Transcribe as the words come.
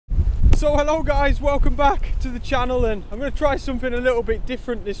So hello guys, welcome back to the channel, and I'm going to try something a little bit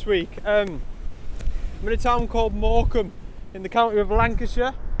different this week. I'm in a town called Morecambe in the county of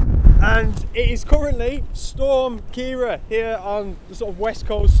Lancashire, and it is currently Storm Ciara here on the sort of west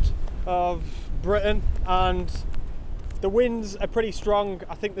coast of Britain, and the winds are pretty strong.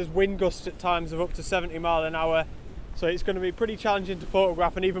 I think there's wind gusts at times of up to 70 miles an hour, so it's going to be pretty challenging to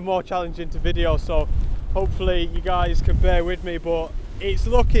photograph and even more challenging to video, so hopefully you guys can bear with me, but it's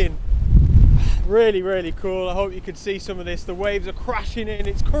looking really cool. I hope you can see some of this. The waves are crashing in.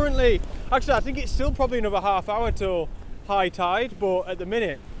 It's currently, actually I think it's still probably another half hour till high tide, but at the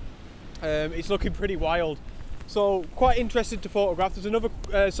minute it's looking pretty wild. So quite interested to photograph. There's another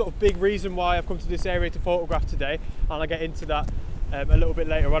sort of big reason why I've come to this area to photograph today, and I'll get into that a little bit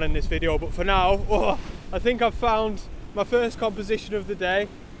later on in this video. But for now, I think I've found my first composition of the day.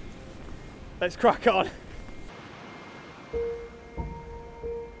 Let's crack on.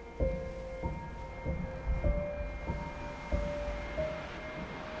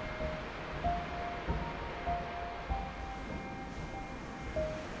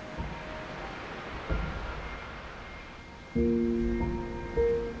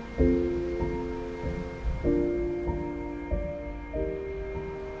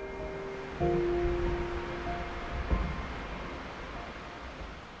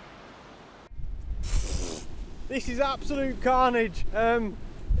 This is absolute carnage.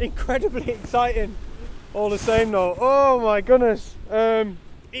 Incredibly exciting all the same though. Oh my goodness. It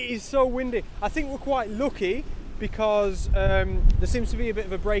is so windy. I think we're quite lucky because there seems to be a bit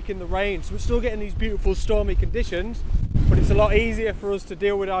of a break in the rain, so we're still getting these beautiful stormy conditions, but it's a lot easier for us to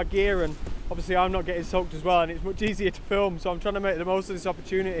deal with our gear, and obviously I'm not getting soaked as well, and it's much easier to film, so I'm trying to make the most of this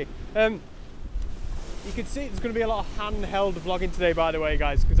opportunity. You can see there's going to be a lot of handheld vlogging today, by the way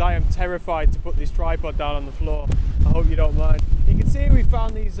guys, because I am terrified to put this tripod down on the floor. I hope you don't mind. You can see we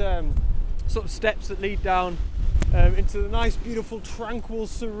found these sort of steps that lead down into the nice, beautiful, tranquil,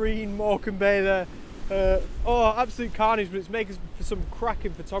 serene Morecambe Bay there. Oh, absolute carnage, but it's making for some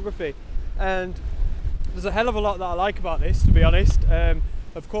cracking photography. And there's a hell of a lot that I like about this, to be honest.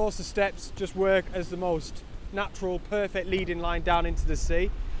 Of course, the steps just work as the most natural, perfect leading line down into the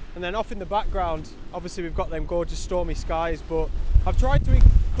sea. And then off in the background, obviously we've got them gorgeous stormy skies, but I've tried to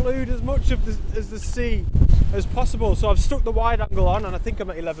include as much of the sea as possible. So I've stuck the wide angle on, and I think I'm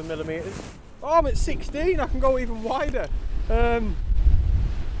at 11mm. Oh, I'm at 16, I can go even wider. No,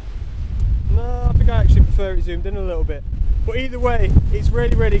 I think I actually prefer it zoomed in a little bit. But either way, it's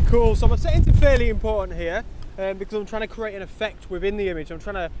really cool. So my settings are fairly important here, because I'm trying to create an effect within the image. I'm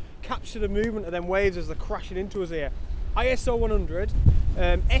trying to capture the movement of them waves as they're crashing into us here. ISO 100,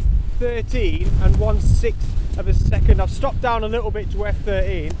 f13 and 1/6 of a second. I've stopped down a little bit to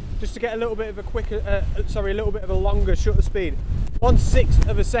f13 just to get a little bit of a quicker, a little bit of a longer shutter speed. 1/6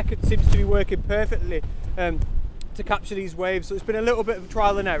 of a second seems to be working perfectly to capture these waves. So it's been a little bit of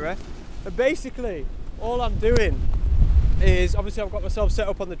trial and error. And basically, all I'm doing is, obviously I've got myself set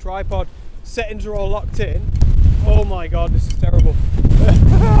up on the tripod. Settings are all locked in. Oh my God, this is terrible.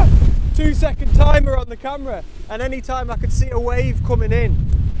 2-second timer on the camera, and anytime I could see a wave coming in,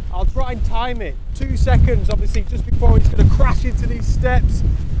 I'll try and time it. 2 seconds, obviously, just before it's going to crash into these steps.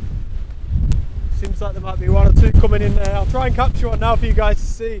 Seems like there might be one or two coming in there. I'll try and capture one now for you guys to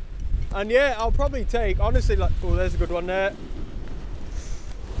see. And yeah, I'll probably take, honestly, like, oh, there's a good one there.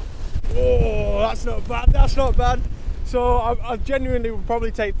 Oh, that's not bad, that's not bad. So I genuinely would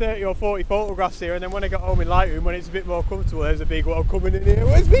probably take 30 or 40 photographs here, and then when I got home in Lightroom, when it's a bit more comfortable, there's a big one coming in here.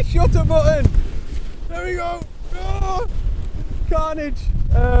 Where's my shutter button? There we go. Oh, carnage.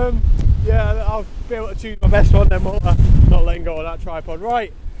 Yeah, I'll be able to choose my best one then, won't I? Not letting go of that tripod.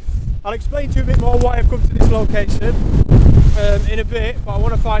 Right, I'll explain to you a bit more why I've come to this location in a bit, but I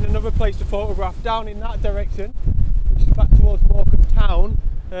want to find another place to photograph down in that direction, which is back towards Morecambe town.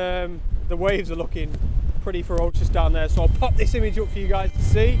 The waves are looking pretty ferocious down there, so I'll pop this image up for you guys to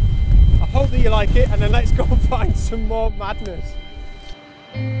see. I hope that you like it, and then let's go and find some more madness.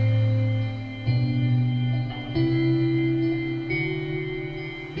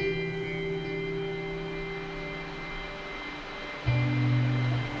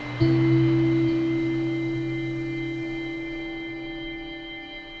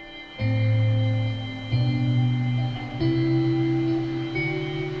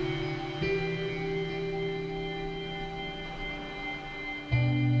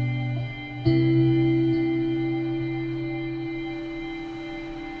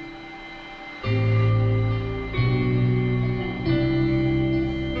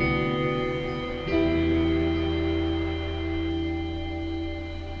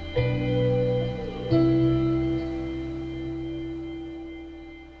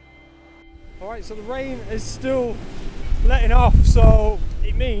 Alright, so the rain is still letting off, so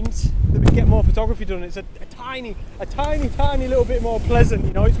it means that we can get more photography done. It's a tiny little bit more pleasant,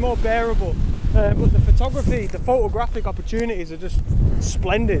 you know, it's more bearable. But the photography, the photographic opportunities are just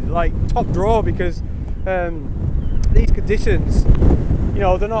splendid, like top drawer, because these conditions, you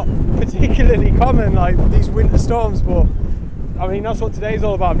know, they're not particularly common, like these winter storms, but I mean, that's what today's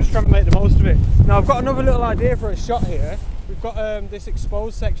all about. I'm just trying to make the most of it. Now, I've got another little idea for a shot here. We've got this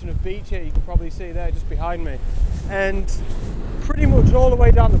exposed section of beach here, you can probably see there just behind me, and pretty much all the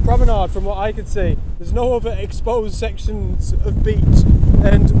way down the promenade, from what I could see, there's no other exposed sections of beach.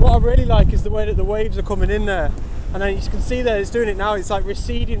 And what I really like is the way that the waves are coming in there, and then you can see there it's doing it now. It's like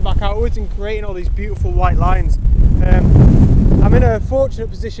receding back outwards and creating all these beautiful white lines. I'm in a fortunate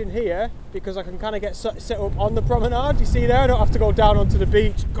position here because I can kind of get set up on the promenade. You see there, I don't have to go down onto the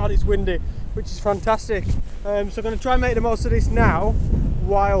beach. God, it's windy, which is fantastic. So I'm going to try and make the most of this now,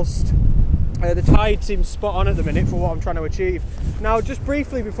 whilst the tide seems spot on at the minute for what I'm trying to achieve. Now, just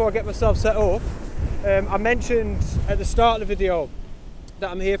briefly before I get myself set up, I mentioned at the start of the video that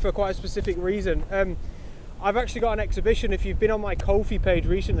I'm here for quite a specific reason. I've actually got an exhibition. If you've been on my Ko-fi page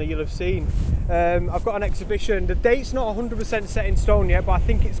recently, you'll have seen. I've got an exhibition. The date's not 100% set in stone yet, but I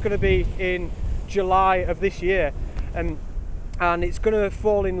think it's going to be in July of this year. And it's going to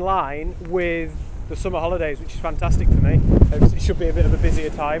fall in line with the summer holidays, which is fantastic for me. It should be a bit of a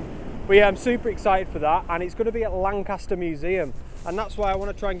busier time. But yeah, I'm super excited for that. And it's going to be at Lancaster Museum. And that's why I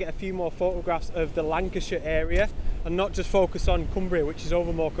want to try and get a few more photographs of the Lancashire area and not just focus on Cumbria, which is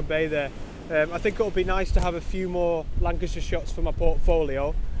over Morecambe Bay there. I think it'll be nice to have a few more Lancashire shots for my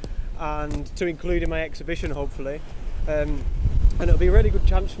portfolio and to include in my exhibition, hopefully. And it'll be a really good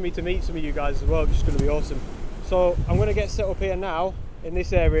chance for me to meet some of you guys as well, which is going to be awesome. So I'm going to get set up here now in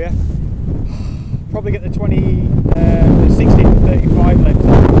this area. Probably get the 16 to 35 lens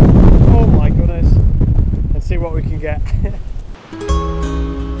on. Oh my goodness. And see what we can get.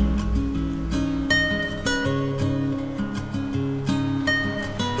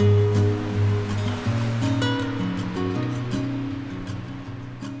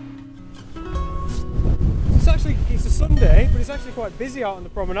 It's a Sunday, but it's actually quite busy out on the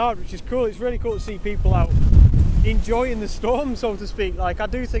promenade, which is cool. It's really cool to see people out enjoying the storm, so to speak. Like, I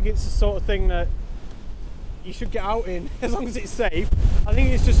do think it's the sort of thing that you should get out in, as long as it's safe. I think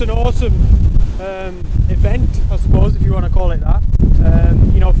it's just an awesome event, I suppose, if you want to call it that.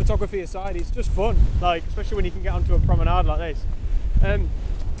 You know, photography aside, it's just fun, like, especially when you can get onto a promenade like this.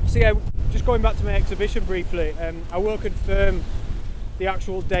 So yeah, just going back to my exhibition briefly, I will confirm the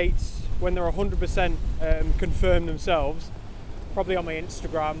actual dates when they're 100% confirmed themselves, probably on my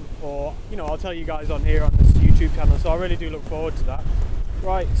Instagram, or, you know, I'll tell you guys on here on this YouTube channel, so I really do look forward to that.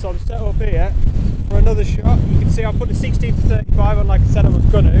 Right, so I'm set up here for another shot. You can see I put the 16 to 35 on like I said I was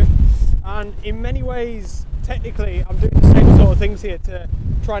gonna, and in many ways, technically, I'm doing the same sort of things here to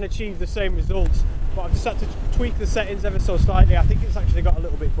try and achieve the same results, but I've just had to tweak the settings ever so slightly. I think it's actually got a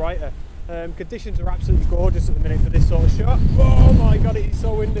little bit brighter. Conditions are absolutely gorgeous at the minute for this sort of shot. Oh my god, it is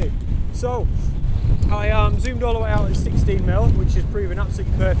so windy. So I zoomed all the way out at 16mm, which is proving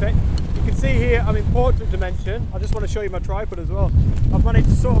absolutely perfect. You can see here I'm in portrait dimension. I just want to show you my tripod as well. I've managed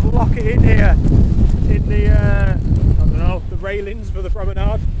to sort of lock it in here in the I don't know, the railings for the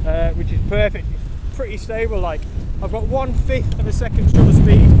promenade, which is perfect. It's pretty stable. Like, I've got 1/5 of a second shutter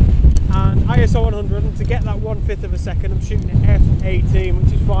speed and ISO 100, and to get that 1/5 of a second I'm shooting at f/18,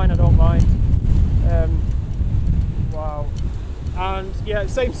 which is fine, I don't mind. Wow. And yeah,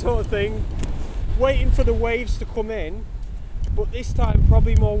 same sort of thing, waiting for the waves to come in, but this time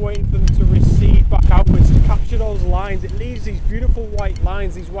probably more waiting for them to recede back outwards to capture those lines. It leaves these beautiful white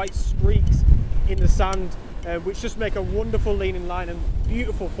lines, these white streaks in the sand, which just make a wonderful leaning line and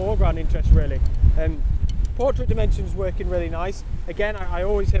beautiful foreground interest, really. Portrait dimension's working really nice. Again, I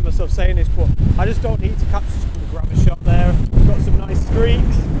always hear myself saying this, but I just don't need to capture, grab a shot there, we've got some nice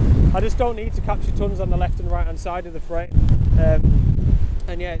streaks. I just don't need to capture tons on the left and right hand side of the frame.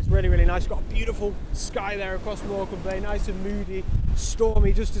 And yeah, it's really, really nice. Got a beautiful sky there across Morecambe Bay, nice and moody,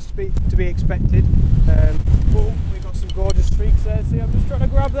 stormy, just to be expected. Oh, we got some gorgeous streaks there. See, I'm just trying to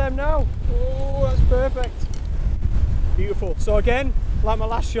grab them now. Oh, that's perfect. Beautiful. So again, like my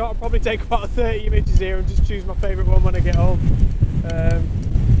last shot, I'll probably take about 30 images here and just choose my favourite one when I get home.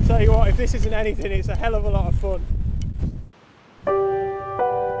 Tell you what, if this isn't anything, it's a hell of a lot of fun.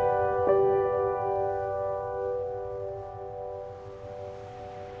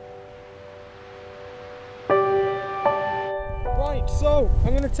 Right, so I'm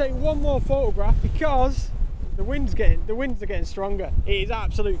going to take one more photograph because the winds are getting stronger. It is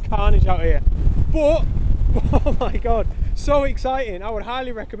absolute carnage out here. But oh my god, So exciting. I would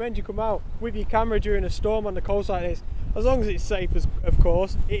highly recommend you come out with your camera during a storm on the coast like this, as long as it's safe, of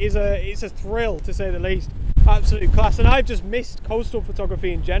course. It's a thrill, to say the least. Absolute class. And I've just missed coastal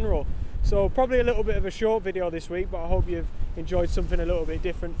photography in general, so probably a little bit of a short video this week, but I hope you've enjoyed something a little bit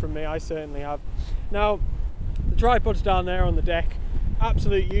different from me. I certainly have. Now, the tripod's down there on the deck.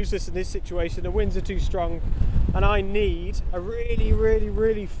 Absolutely useless in this situation. The winds are too strong, and I need a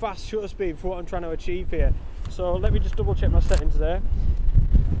really fast shutter speed for what I'm trying to achieve here. So let me just double check my settings there.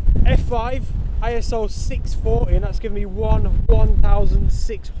 F5, ISO 640, and that's giving me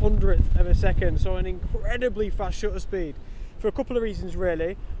 1/1600th of a second, so an incredibly fast shutter speed for a couple of reasons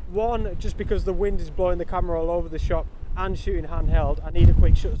really. One, just because the wind is blowing the camera all over the shop and shooting handheld, I need a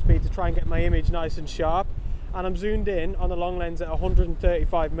quick shutter speed to try and get my image nice and sharp, and I'm zoomed in on the long lens at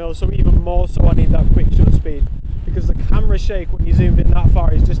 135mm, so even more so I need that quick shutter speed, because the camera shake when you zoomed in that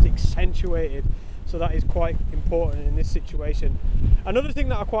far is just accentuated. So that is quite important in this situation. Another thing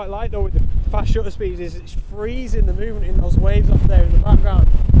that I quite like though with the fast shutter speeds is it's freezing the movement in those waves up there in the background,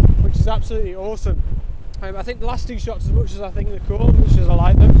 which is absolutely awesome. I think the last two shots, as much as I think they're cool, as much as I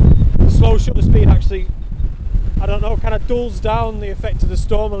like them, the slow shutter speed actually, I don't know, kind of dulls down the effect of the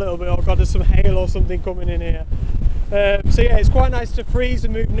storm a little bit. Oh god, there's some hail or something coming in here. So yeah, it's quite nice to freeze the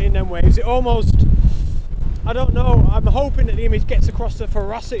movement in them waves. It almost, I don't know, I'm hoping that the image gets across the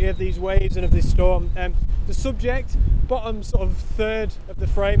ferocity of these waves and of this storm. The subject, bottom sort of third of the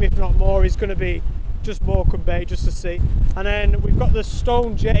frame, if not more, is going to be just Morecambe Bay, just to see. And then we've got the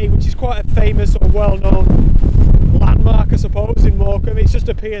stone jetty, which is quite a famous or well-known landmark, I suppose, in Morecambe. It's just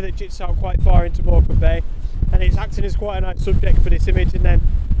a pier that jits out quite far into Morecambe Bay, and it's acting as quite a nice subject for this image. And then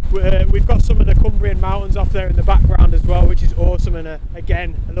we've got some of the Cumbrian mountains off there in the background as well, which is awesome, and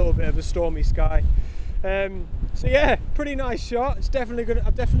again, a little bit of a stormy sky. So yeah, pretty nice shot. It's definitely gonna,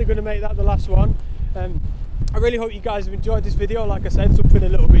 I'm definitely going to make that the last one. I really hope you guys have enjoyed this video. Like I said, something a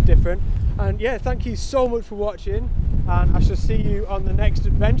little bit different. And yeah, thank you so much for watching, and I shall see you on the next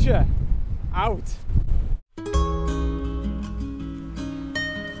adventure. Out.